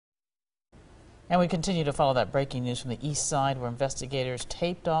And we continue to follow that breaking news from the east side where investigators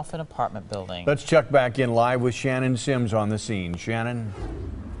taped off an apartment building. Let's check back in live with Shannon Sims on the scene. Shannon.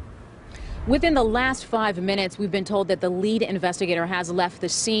 Within the last 5 minutes, we've been told that the lead investigator has left the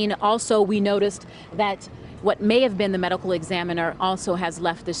scene. Also, we noticed that what may have been the medical examiner also has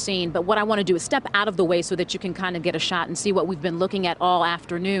left the scene. But what I want to do is step out of the way so that you can kind of get a shot and see what we've been looking at all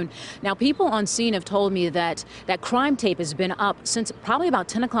afternoon. Now, people on scene have told me that that crime tape has been up since probably about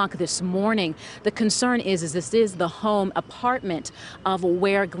 10 o'clock this morning. The concern is this is the home apartment of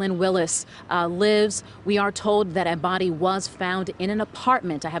where Glenn Willis lives. We are told that a body was found in an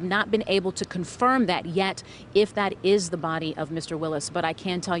apartment. I have not been able to confirm that yet, if that is the body of Mr. Willis, but I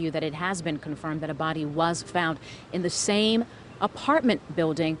can tell you that it has been confirmed that a body was found in the same apartment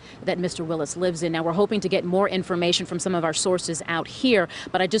building that Mr. Willis lives in. Now, we're hoping to get more information from some of our sources out here,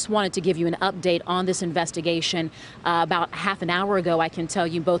 but I just wanted to give you an update on this investigation. About half an hour ago, I can tell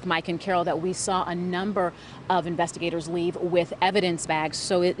you, both Mike and Carol, that we saw a number of investigators leave with evidence bags.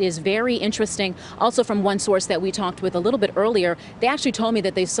 So it is very interesting. Also, from one source that we talked with a little bit earlier, they actually told me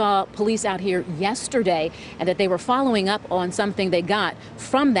that they saw police out here yesterday and that they were following up on something they got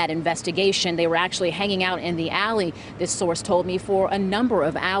from that investigation. They were actually hanging out in the alley, this source told me, for a number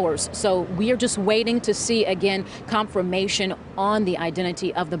of hours. So we are just waiting to see, again, confirmation on the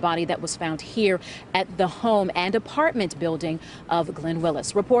identity of the body that was found here at the home and apartment building of Glenn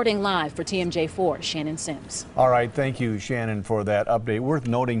Willis. Reporting live for TMJ4, Shannon Sims. All right, thank you, Shannon, for that update. Worth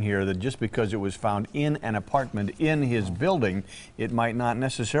noting here that just because it was found in an apartment in his building, it might not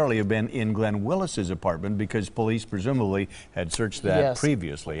necessarily have been in Glenn Willis's apartment, because police presumably had searched that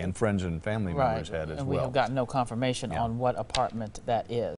previously, and friends and family members had as well. And we have gotten no confirmation on what apartment that is.